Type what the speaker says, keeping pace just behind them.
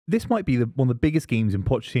this might be one of the biggest games in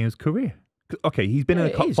Pochettino's career. Okay, he's been in a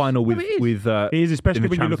cup final with It is, especially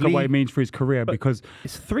when you look at what it means for his career, because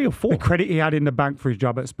it's 3 or 4. The credit he had in the bank for his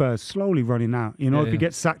job at Spurs slowly running out. You know, if he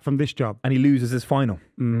gets sacked from this job and he loses his final,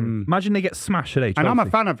 imagine they get smashed today. Chelsea. And I'm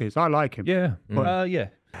a fan of his. I like him. Yeah, yeah.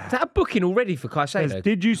 Is that a booking already for Caicedo?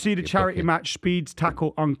 Did you see the charity match Speed's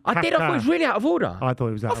tackle on Kaká? I did. I thought it was really out of order. I thought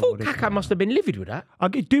it was out of order. I thought Kaká must have been livid with that.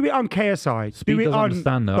 Do it on KSI. Speed doesn't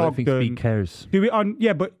understand though. I don't think Speed cares. Do it on,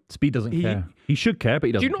 but Speed doesn't care. He should care, but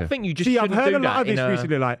he doesn't care. Do you not think you just See, shouldn't I've heard do a lot of that this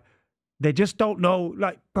recently, like, they just don't know,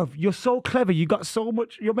 like, bro, you're so clever, you got so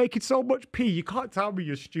much, you're making so much pee, you can't tell me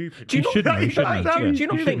you're stupid. Do you not think,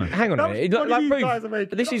 hang on a minute, like,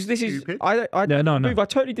 Booth, this is, I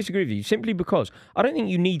totally disagree with you, simply because I don't think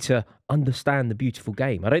you need to understand the beautiful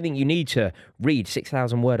game. I don't think you need to read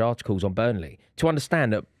 6,000 word articles on Burnley to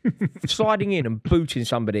understand that sliding in and booting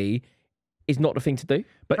somebody is not the thing to do.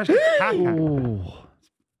 But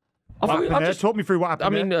talk me through what happened. I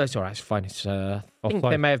mean, it's all right. It's fine. It's, I think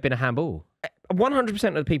there may have been a handball. 100%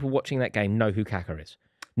 of the people watching that game know who Kaká is.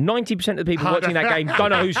 90% of the people watching that game don't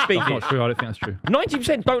know who Speed is. Not true. I don't think that's true.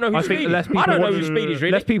 90% don't know who Speed is. I don't know who Speed is,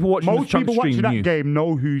 really. Less people watching Most people watching that game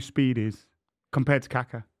know who Speed is compared to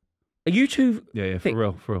Kaká. Are you two? Yeah, for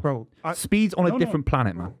real. Bro, Speed's on a different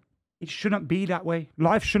planet, man. It shouldn't be that way.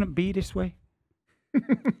 Life shouldn't be this way.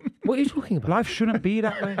 What are you talking about? Life shouldn't be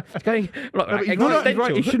that way. It's going right.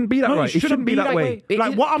 It shouldn't be that way. It shouldn't be that way.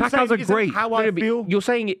 Like what I'm saying isn't how I feel. You're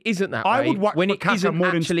saying it isn't that way. I would watch when it isn't more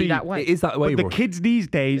than actually Speed. that way. It is that way, But the kids these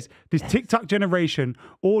days, this TikTok generation,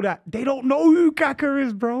 all that, they don't know who Kaká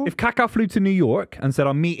is, bro. If Kaká flew to New York and said,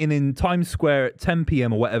 I'm meeting in Times Square at 10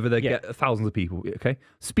 p.m. or whatever, they get thousands of people, okay?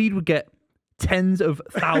 Speed would get tens of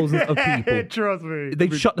thousands of people. Trust me.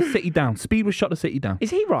 They'd shut the city down. Speed would shut the city down.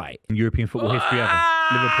 Is he right? In European football history ever.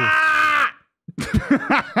 Liverpool.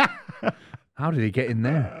 How did he get in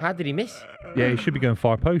there? How did he miss? Yeah, he should be going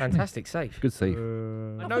far post. Fantastic save. Good save.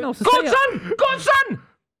 Go on, son! Go on, son!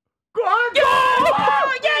 Go on! Yeah!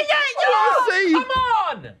 Come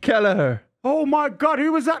on! Kelleher. Oh my God,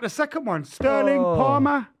 who was that? The second one? Sterling,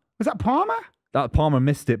 Palmer. Was that Palmer? That Palmer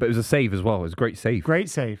missed it, but it was a save as well. It was a great save. Great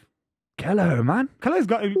save. Kelleher, man. Kelleher's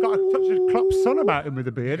got a touch of Klopp's son about him with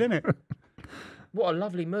a beard, isn't it? What a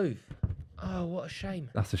lovely move. Oh, what a shame.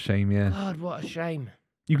 That's a shame, yeah. God, what a shame.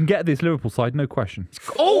 You can get this Liverpool side, no question.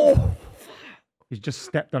 Oh! He's just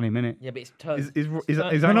stepped on him, innit? Yeah, but it's turned.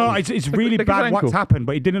 It's really bad what's happened,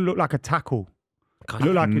 but it didn't look like a tackle. It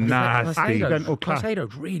looked like a nasty accidental clash.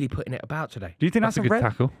 Caicedo's really putting it about today. Do you think that's a good red?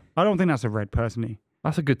 Tackle? I don't think that's a red, personally.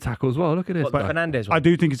 That's a good tackle as well. Look at this. What, the Fernandes one? I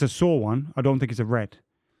do think it's a sore one. I don't think it's a red.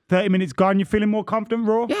 30 minutes gone, you feeling more confident,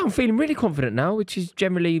 Raw? Yeah, I'm feeling really confident now, which is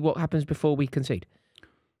generally what happens before we concede.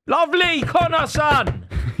 Lovely, Connor, son!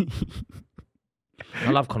 I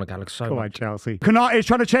love Conor Gallagher so Come much. on, Chelsea. Konate is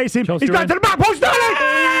trying to chase him. Chelsea He's going to the back post. Sterling!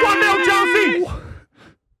 1-0 Chelsea!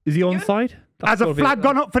 Is he onside? Has a flag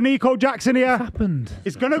gone up for Nico Jackson here? What's happened?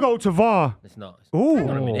 It's going to go to VAR. It's not. Oh, Hang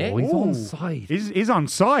on a minute. He's onside. He's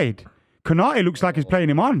onside. Konate looks like he's playing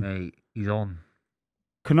him on. Mate, he's on.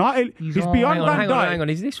 Konate, he's beyond Van Dijk. Hang on,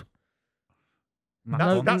 is this?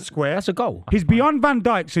 That's square. That's a goal. He's beyond Van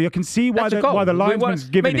Dijk, so you can see why the linesman's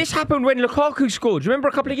giving it. This happened when Lukaku scored. Do you remember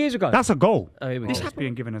a couple of years ago? That's a goal. Oh, here we go. This is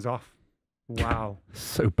being given us off. Wow.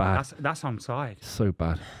 So bad. That's onside. So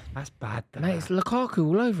bad. That's bad. Mate, it's Lukaku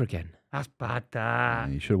all over again. That's bad. Yeah,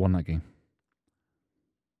 you should have won that game.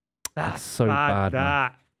 That's so bad,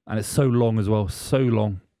 man. And it's so long as well. So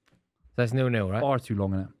long. So it's 0-0, right? Far too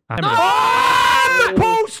long, isn't it? Oh! The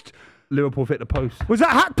post! Liverpool hit the post. Was that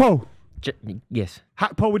Hakpo? Yes.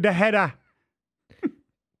 Hakpo with the header.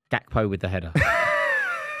 Gakpo with the header.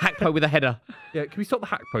 Hakpo with a header. Yeah, can we stop the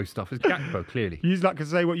Hakpo stuff? It's Gakpo, clearly. You like to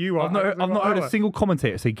say what you want. I've not heard a single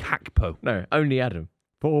commentator say Hakpo. No, only Adam.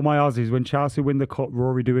 For all my Aussies, when Chelsea win the cup,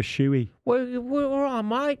 Rory do a shoey. Well, all right,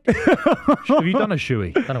 mate. Have you done a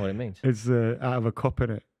shoey? I don't know what it means. It's out of a cup,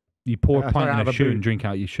 innit? You pour a pint in a shoe and drink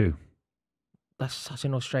out your shoe. That's such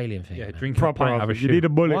an Australian thing. Yeah, man. drink a pint out of a shoe. You need a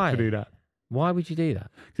bullet Why? to do that. Why would you do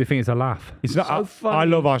that? They think it's a laugh. It's not. So funny. I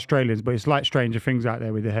love Australians, but it's like Stranger Things out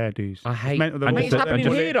there with the hairdos. I hate. It's It's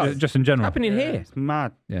happening here, though. Just in general. It's happening here. It's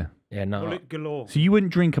mad. Yeah. Yeah, no. Bullet galore. So you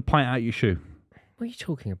wouldn't drink a pint out your shoe? What are you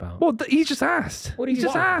talking about? Well, he's just asked. What do you He's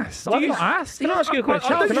just want? asked. Do I've you- not asked. Can I ask you a question?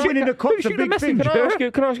 Chelsea Can I- winning the cup's a shoot a big thing.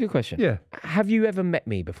 messenger. Can I ask you a question? Yeah. Have you ever met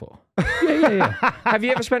me before? Yeah. Have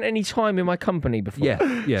you ever spent any time in my company before?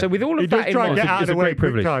 Yeah. So with all He of does that in try and mind, get out of it's the a way great quick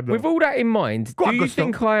privilege. time, though. with all that in mind, Go on, do you Gustav.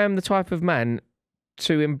 think I am the type of man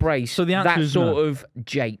to embrace So the answer that is sort no. of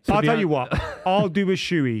jape? I'll tell you what. I'll do a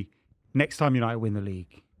shoey next time United win the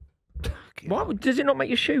league. Does it not make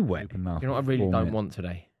your shoe wet? Enough. You know what I really 4 don't minutes. want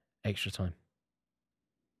today? Extra time.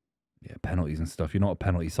 Yeah, penalties and stuff. You're not a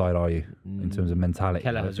penalty side, are you? In terms of mentality.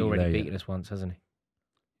 Keller has already beaten us once, hasn't he?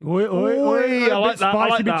 I like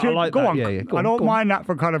that. I like go that. On. Yeah, I don't mind that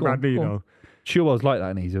for Conor Bradley, though. Chilwell's like that,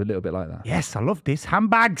 and he's a little bit like that. Yes, I love this.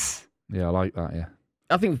 Handbags. Yeah, I like that, yeah.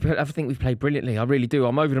 I think we've played brilliantly. I really do.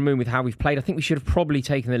 I'm over the moon with how we've played. I think we should have probably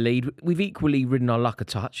taken the lead. We've equally ridden our luck a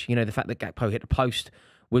touch. You know, the fact that Gakpo hit the post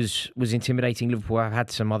was intimidating. Liverpool have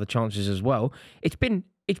had some other chances as well. It's been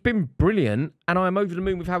brilliant, and I'm over the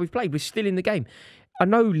moon with how we've played. We're still in the game. I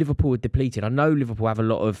know Liverpool are depleted. I know Liverpool have a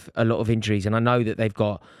lot of injuries, and I know that they've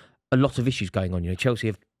got a lot of issues going on. You know, Chelsea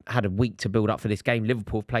have had a week to build up for this game.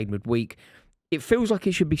 Liverpool have played midweek. It feels like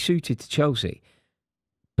it should be suited to Chelsea.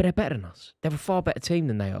 But they're better than us. They're a far better team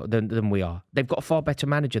than they are than we are. They've got a far better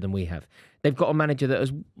manager than we have. They've got a manager that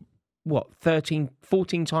has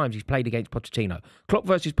 14 times he's played against Pochettino. Klopp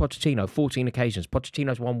versus Pochettino, 14 occasions.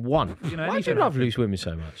 Pochettino's won 1. Why do you love loose women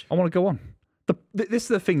so much? I want to go on. This is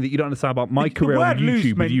the thing that you don't understand about my career on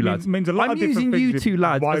YouTube with you lads. Means a lot I'm of different using you things two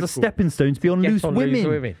lads as a stepping stone to be on loose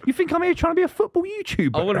women. You think I'm here trying to be a football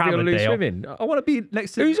YouTuber? I want to be on loose women. I want to be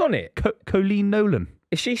next to... Who's on it? Colleen Nolan.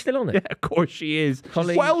 Is she still on it? Yeah, of course she is.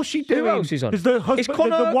 Colleen, what else is she doing? Who else is on? There's the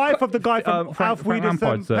husband, there's the wife of the guy from Alf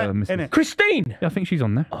Wiedersson. Christine! Yeah, I think she's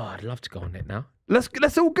on there. Oh, I'd love to go on it now.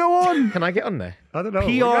 Let's all go on. Can I get on there? I don't know.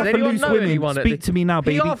 PR for loose women. Speak to me now,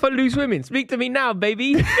 baby. PR for loose women. Speak to me now,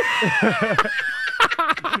 baby. Go on.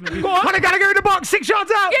 I gotta go in the box. 6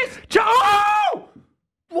 yards out. Yes. Oh!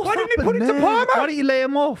 Why didn't he put it to Palmer? Why didn't you lay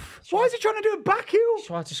him off? Why is he trying to do a back heel?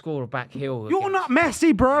 Tried to score a back heel. You're not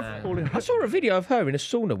Messi, bruv. I saw a video of her in a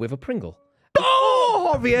sauna with a Pringle. Oh,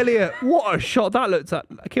 Harvey Elliott. What a shot that looked at.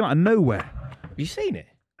 That came out of nowhere. Have you seen it?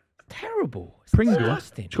 Terrible. It's Pringle.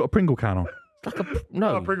 disgusting. She's got a Pringle can on. It's like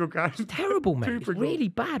a Pringle can. It's terrible, mate. It's really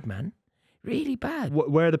bad, man. Really bad.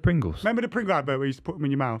 Where are the Pringles? Remember the Pringle advert where you used to put them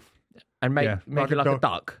in your mouth? And make it like a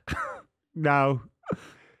duck. No.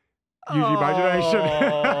 Use your imagination.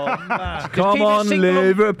 Come on,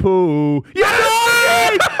 Liverpool.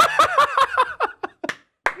 Yes!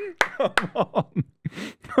 Come on.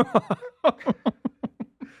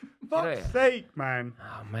 Fuck's sake, man.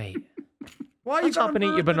 Oh, mate. Why are What's up and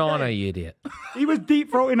eat your banana, you idiot? He was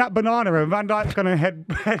deep throating that banana, and Van Dijk's going to head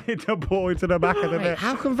the ball into the back of the net.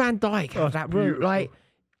 How can Van Dijk have that route? Like,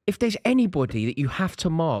 if there's anybody that you have to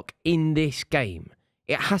mark in this game,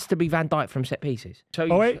 it has to be Van Dijk from set pieces.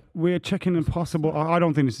 So wait, we're checking impossible. I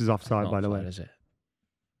don't think this is offside, by the way. Is it?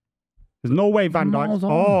 There's no way Van Dijk.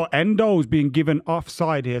 Oh, Endo's being given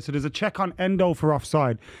offside here. So there's a check on Endo for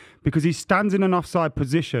offside because he stands in an offside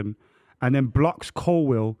position and then blocks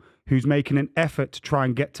Colwill, who's making an effort to try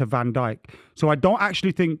and get to Van Dijk. So I don't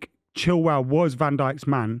actually think Chilwell was Van Dijk's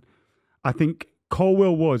man. I think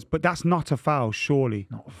Colwill was, but that's not a foul, surely.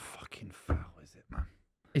 Not a fucking foul, is it, man?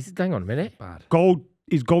 Hang on a minute. Bad. Goal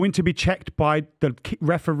is going to be checked by the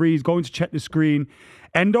referee. He's going to check the screen.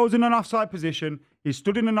 Endo's in an offside position. He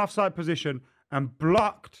stood in an offside position and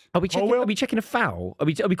blocked. Are we checking a foul? Are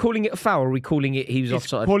we calling it a foul, or are we calling it he was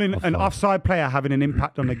offside? Calling an offside player having an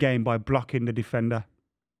impact on the game by blocking the defender.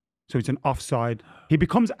 So it's an offside. He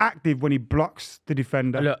becomes active when he blocks the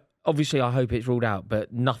defender. Look, obviously I hope it's ruled out,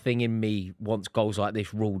 but nothing in me wants goals like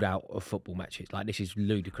this ruled out of football matches. Like, this is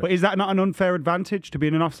ludicrous. But is that not an unfair advantage to be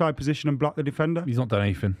in an offside position and block the defender? He's not done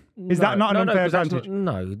anything. Is that not an unfair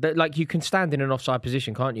advantage? Like, you can stand in an offside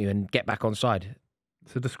position, can't you, and get back onside.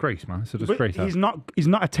 It's a disgrace, man. It's a disgrace. He's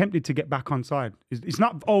not attempted to get back onside. It's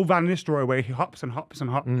not old Van Nistelrooy where he hops and hops and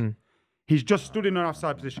hops. He's just stood in an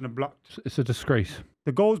offside position and blocked. It's a disgrace.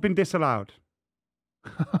 The goal's been disallowed.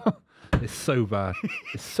 It's so bad.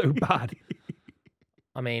 It's so bad.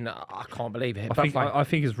 I mean, I can't believe it. I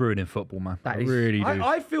think it's ruining football, man. I really do.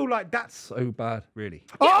 I feel like that's so bad, really.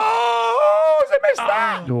 Oh, they missed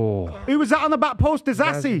that. Oh. Who was that on the back post?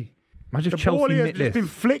 Disasi. Imagine if the Chelsea ball has nicked just this. been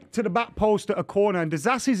flicked to the back post at a corner, and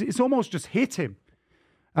Disasi's, it's almost just hit him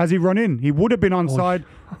as he run in. He would have been onside.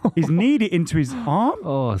 He's kneed it into his arm.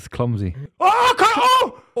 Oh, it's clumsy.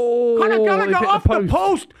 Conor Gallagher off the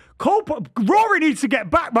post. Rory needs to get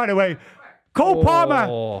back, by the way. Cole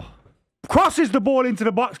Palmer crosses the ball into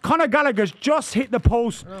the box. Conor Gallagher's just hit the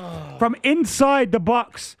post from inside the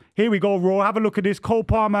box. Here we go, Rory. Have a look at this. Cole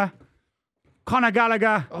Palmer. Conor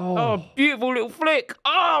Gallagher. Oh, beautiful little flick.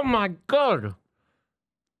 Oh, my God.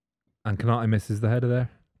 And Kanate misses the header there.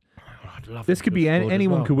 I'd love this could be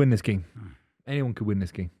anyone could win this game. Anyone could win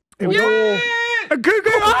this game. Yeah! A Gugu!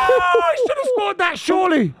 Oh, I should have scored that,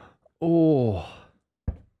 surely. Oh.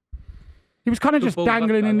 He was kind of just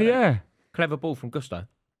dangling in the air. Clever ball from Gusto.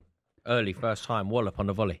 Early, first time, wallop on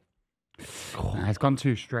the volley. Nah, it's gone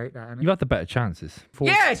too straight. You've had the better chances.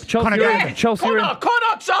 Yes! Chelsea.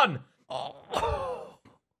 Connor, son! Oh.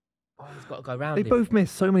 Oh, he's got to go round him. They both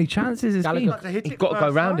missed so many chances. He's got to go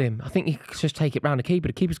round him. I think he could just take it round the keeper.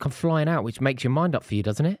 The keeper's come flying out, which makes your mind up for you,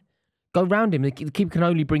 doesn't it? Go round him. The keeper can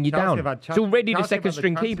only bring you down. It's already the second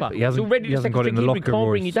string keeper. It's already the second string keeper. He can't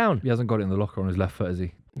bring you down. He hasn't got it in the locker on his left foot, has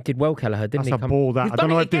he? Did well, Kelleher, didn't he? That's a ball. That I don't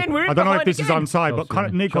know if this is onside,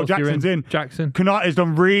 but Nico Jackson's in. Jackson. Konate's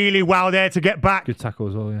done really well there to get back. Good tackle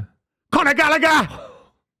as well, yeah. Conor Gallagher.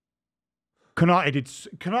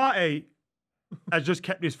 Konate has just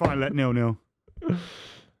kept his final at 0-0.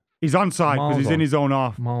 He's onside because he's in his own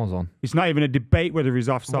half. Miles on. It's not even a debate whether he's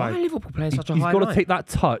offside. Why are Liverpool playing such a high line? He's got to take that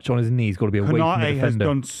touch on his knee. He's got to be away from the defender. Konate has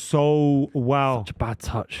done so well. Such a bad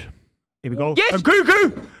touch. Here we go. Yes! And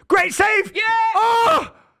Cuckoo! Great save! Yeah!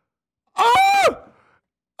 Oh! Oh!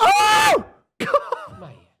 Oh!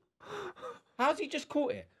 Mate, how's he just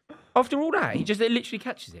caught it? After all that, he just literally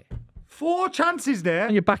catches it. 4 chances there.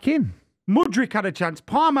 And you're back in. Mudryk had a chance,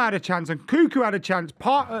 Palmer had a chance, and Cuckoo had a chance.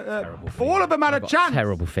 All of them had a chance.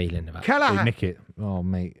 Terrible feeling about Kelleher. They nick it. Oh,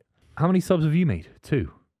 mate. How many subs have you made?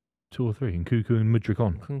 2. 2 or 3. And Cuckoo and Mudryk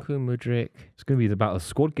on. Cuckoo and Mudryk. It's going to be about a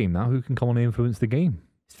squad game now. Who can come on and influence the game?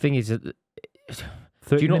 The thing is, that,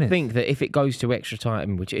 do you not think that if it goes to extra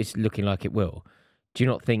time, which it's looking like it will, do you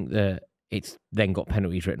not think that it's then got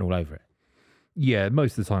penalties written all over it? Yeah,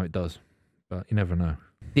 most of the time it does. But you never know.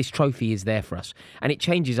 This trophy is there for us, and it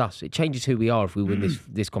changes us. It changes who we are if we win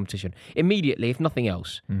this competition. Immediately, if nothing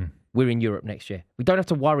else, we're in Europe next year. We don't have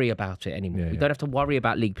to worry about it anymore. We don't have to worry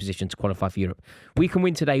about league position to qualify for Europe. We can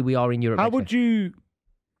win today. We are in Europe. How would you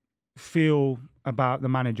feel about the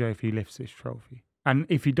manager if he lifts this trophy? And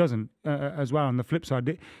if he doesn't, as well, on the flip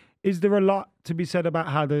side, is there a lot to be said about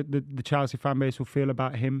how the Chelsea fan base will feel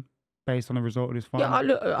about him based on the result of this final?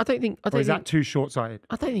 Yeah, I don't think... Or is that too short-sighted?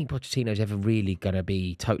 I don't think Pochettino's ever really going to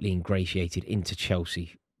be totally ingratiated into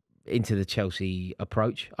Chelsea, into the Chelsea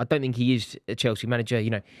approach. I don't think he is a Chelsea manager. You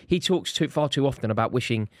know, he talks far too often about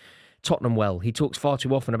wishing Tottenham well. He talks far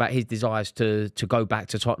too often about his desires to go back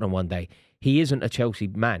to Tottenham one day. He isn't a Chelsea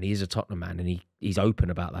man. He is a Tottenham man, and he's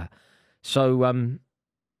open about that. So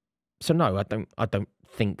no, I don't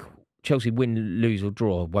think Chelsea win, lose or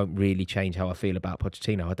draw won't really change how I feel about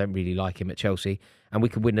Pochettino. I don't really like him at Chelsea, and we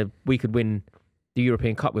could win the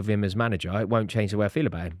European Cup with him as manager. It won't change the way I feel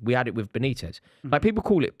about him. We had it with Benitez. Like people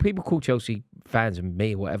call Chelsea fans and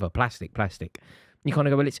me or whatever plastic. You kind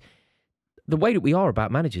of go, well, it's the way that we are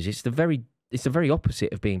about managers. It's the very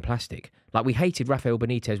opposite of being plastic. Like we hated Rafael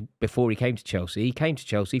Benitez before he came to Chelsea. He came to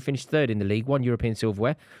Chelsea, finished 3rd in the league, won European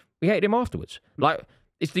silverware. We hated him afterwards. Like.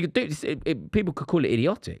 People could call it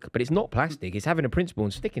idiotic, but it's not plastic. It's having a principle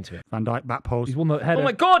and sticking to it. Van Dijk back post. He's won the header. Oh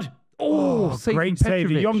my God! Oh, great save!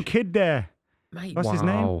 The young kid there. Mate, what's his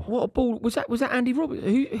name? What a ball! Was that Andy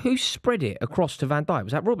Robertson? Who spread it across to Van Dijk?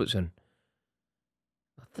 Was that Robertson?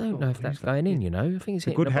 I don't know if that's going in. You know, I think it's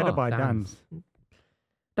hitting a good header by Dan's.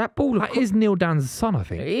 That ball. That is Neil Dan's son, I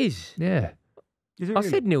think. It is. Yeah. I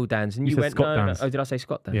said Neil Dans, and you went, Scott no. Dans. Oh, did I say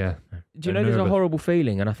Scott Dans? Yeah. Do you know there's a horrible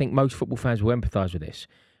feeling, and I think most football fans will empathise with this.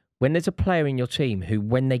 When there's a player in your team who,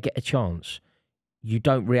 when they get a chance, you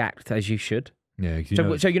don't react as you should. Yeah.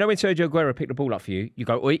 So you know when Sergio Aguero picked the ball up for you, you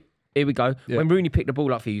go, oi, here we go. Yeah. When Rooney picked the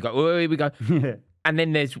ball up for you, you go, oh, here we go. And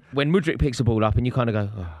then there's when Mudryk picks the ball up, and you kind of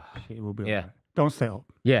go, oh, shit, it will be all right. Don't stay up.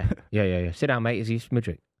 Yeah. Sit down, mate. It's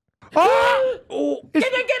Mudryk. Oh! Get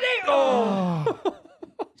it! Oh!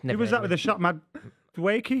 Who was that with the shot,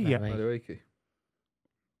 Wakey? Yeah. Wakey.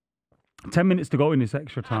 10 minutes to go in this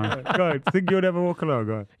extra time. Go ahead. Think you'll never walk alone,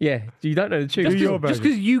 go ahead. Yeah, you don't know the tune. Just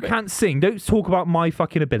because you can't sing, don't talk about my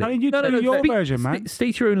fucking ability. I mean, you tell your version, man.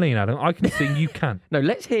 Stay to your own lane, Adam. I can sing, you can't. No,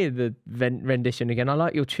 let's hear the rendition again. I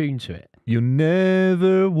like your tune to it. You'll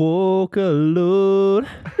never walk alone.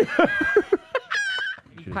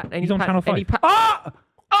 He's on Channel 5.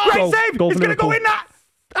 Great save! It's going to go in that!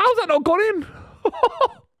 How's that not gone in?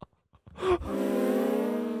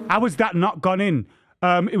 How was that not gone in?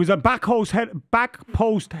 It was a back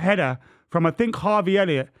post header from, I think, Harvey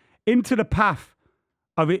Elliott into the path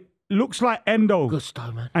of it. Looks like Endo.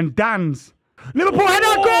 Gusto, man. And Dan's. Liverpool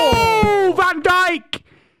header goal! Van Dijk!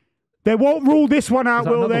 They won't rule this one out,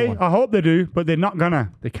 will they? I hope they do, but they're not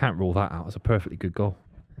gonna. They can't rule that out. It's a perfectly good goal.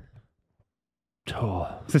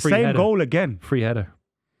 Oh, it's the same goal again. Free header.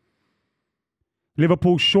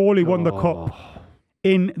 Liverpool surely won the cup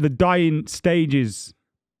in the dying stages.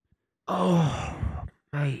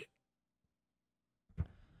 Mate,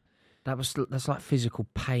 that's like physical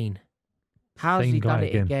pain. How's he done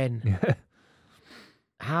it again? Yeah.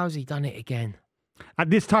 How's he done it again? At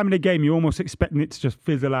this time of the game, you're almost expecting it to just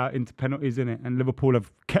fizzle out into penalties, isn't it? And Liverpool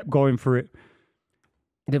have kept going for it.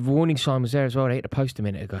 The warning sign was there as well. They hit the post a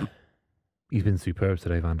minute ago. He's been superb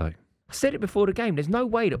today, Van Dijk. I said it before the game. There's no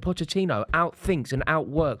way that Pochettino outthinks and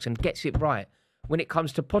outworks and gets it right when it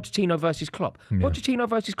comes to Pochettino versus Klopp. Yeah. Pochettino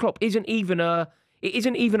versus Klopp isn't even a fight. It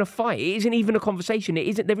isn't even a conversation.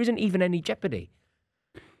 There isn't even any jeopardy.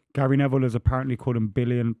 Gary Neville has apparently called them £1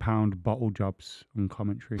 billion bottle jobs on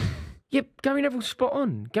commentary. Yeah, Gary Neville's spot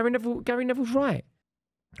on. Gary Neville's right.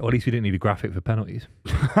 Or at least we didn't need a graphic for penalties.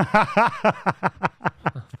 Fuck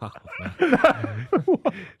off, man.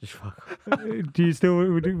 Just fuck off. Do you still?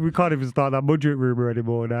 We can't even start that Mudrick rumour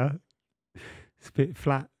anymore now. It's a bit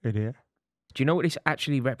flat in here. Do you know what this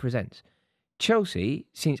actually represents? Chelsea,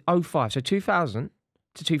 since 2005, so 2000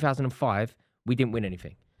 to 2005, we didn't win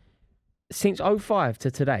anything. Since 2005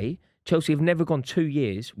 to today, Chelsea have never gone 2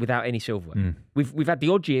 years without any silverware. We've had the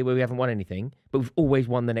odd year where we haven't won anything, but we've always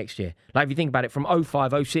won the next year. Like if you think about it, from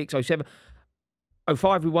 05, 06, 07,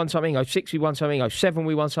 05 we won something, 06 we won something, 07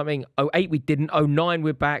 we won something, 08 we didn't, 09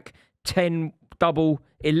 we're back, 10 double,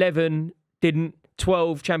 11 didn't,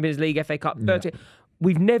 12 Champions League, FA Cup, 13. Yeah.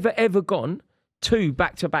 We've never ever gone 2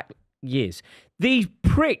 back-to-back years. These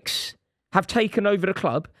pricks have taken over the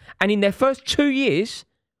club, and in their first 2 years,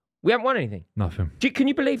 we haven't won anything. Nothing. Can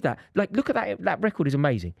you believe that? Like, look at that. That record is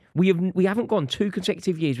amazing. We haven't gone 2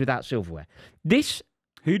 consecutive years without silverware. These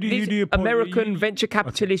American venture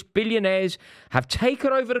capitalists, billionaires have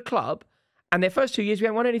taken over the club, and their first 2 years we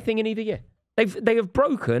haven't won anything in either year. They have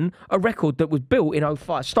broken a record that was built in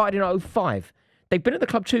 05, started in 05. They've been at the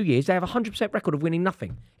club 2 years. They have a 100% record of winning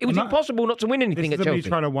nothing. It was impossible not to win anything at Chelsea. This is me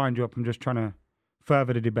trying to wind you up. I'm just trying to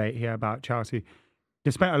further the debate here about Chelsea.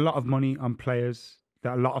 They spent a lot of money on players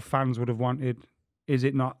that a lot of fans would have wanted. Is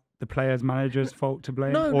it not the players' managers' fault to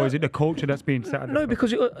blame? Or is it the culture that's being set? No,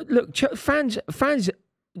 because, look, fans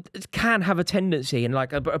can have a tendency and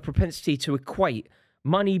like a propensity to equate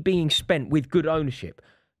money being spent with good ownership.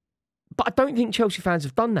 But I don't think Chelsea fans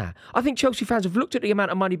have done that. I think Chelsea fans have looked at the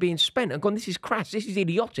amount of money being spent and gone, this is crass, this is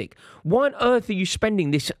idiotic. Why on earth are you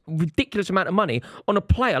spending this ridiculous amount of money on a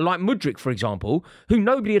player like Mudryk, for example, who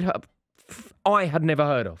nobody had heard, I had never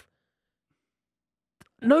heard of?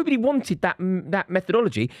 Nobody wanted that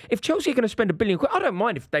methodology. If Chelsea are going to spend £1 billion, I don't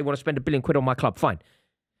mind if they want to spend £1 billion on my club, fine.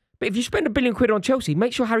 But if you spend £1 billion on Chelsea,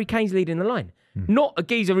 make sure Harry Kane's leading the line. Not a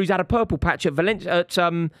geezer who's had a purple patch at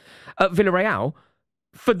Villarreal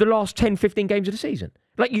for the last 10, 15 games of the season.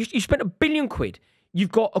 Like, you spent £1 billion.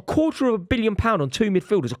 You've got £250 million on 2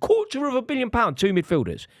 midfielders. £250 million, 2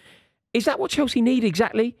 midfielders. Is that what Chelsea need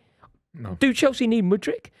exactly? No. Do Chelsea need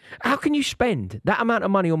Mudryk? How can you spend that amount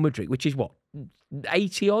of money on Mudryk, which is what,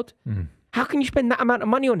 80 odd? How can you spend that amount of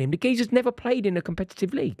money on him? The geezer's never played in a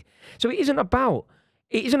competitive league. So it isn't about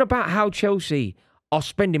how Chelsea are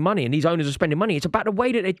spending money and these owners are spending money. It's about the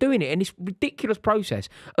way that they're doing it and this ridiculous process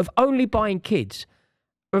of only buying kids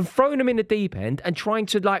and throwing them in the deep end and trying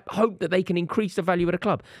to like hope that they can increase the value of the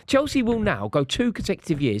club. Chelsea will now go 2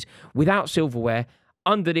 consecutive years without silverware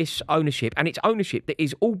under this ownership, and it's ownership that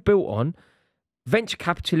is all built on venture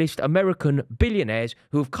capitalist American billionaires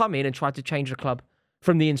who have come in and tried to change the club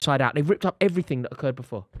from the inside out. They've ripped up everything that occurred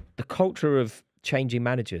before. The culture of changing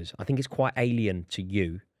managers, I think, is quite alien to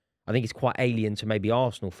you. I think it's quite alien to maybe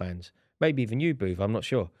Arsenal fans, maybe even you, Booth, I'm not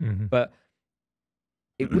sure. But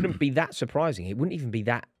it wouldn't be that surprising. It wouldn't even be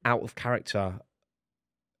that out of character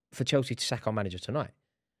for Chelsea to sack our manager tonight.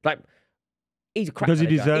 Like, he's a crap manager.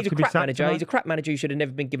 Does he deserve to be sacked tonight? He's a crap manager who should have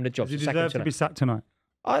never been given a job. Does he deserve to be sacked tonight?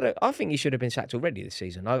 I think he should have been sacked already this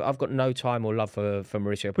season. I've got no time or love for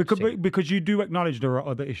Mauricio Pochettino. Because you do acknowledge there are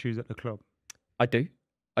other issues at the club. I do.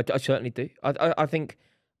 I certainly do. I think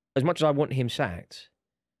as much as I want him sacked,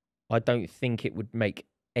 I don't think it would make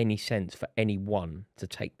any sense for anyone to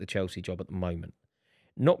take the Chelsea job at the moment.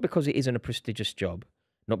 Not because it isn't a prestigious job,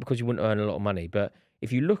 not because you wouldn't earn a lot of money, but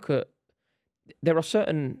if you look at, there are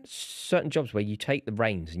certain jobs where you take the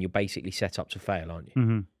reins and you're basically set up to fail, aren't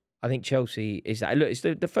you? I think Chelsea is that. Look, it's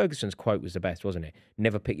the Ferguson's quote was the best, wasn't it?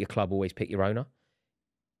 Never pick your club, always pick your owner.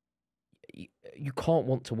 You can't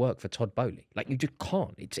want to work for Todd Bowley. Like, you just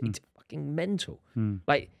can't. It's fucking mental.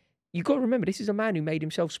 Like, you got to remember, this is a man who made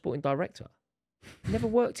himself sporting director. Never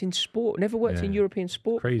worked in sport, never worked in European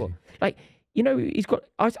sport before. Like, you know, he's got,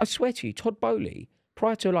 I swear to you, Todd Bowley,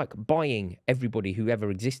 prior to like buying everybody who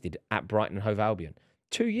ever existed at Brighton and Hove Albion,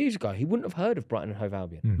 2 years ago, he wouldn't have heard of Brighton and Hove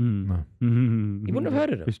Albion. He wouldn't have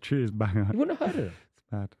heard of them. It's true, it's bang on. He wouldn't have heard of them.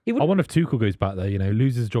 It's bad. I wonder if Tuchel goes back there, you know,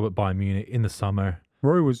 loses his job at Bayern Munich in the summer.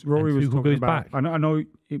 Rory was talking about, I know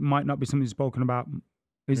it might not be something spoken about.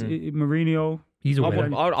 Is it Mourinho? He's a winner.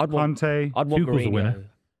 Conte. I'd want Tuchel's Mourinho. a winner.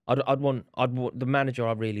 I'd want the manager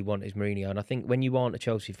I really want is Mourinho, and I think when you aren't a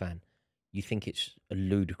Chelsea fan, you think it's a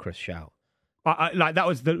ludicrous shout Like that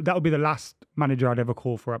would be the last manager I'd ever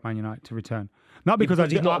call for at Man United to return. Not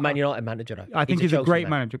because he's not a Man United manager, though. I think he's a great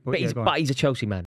manager, but he's a Chelsea man.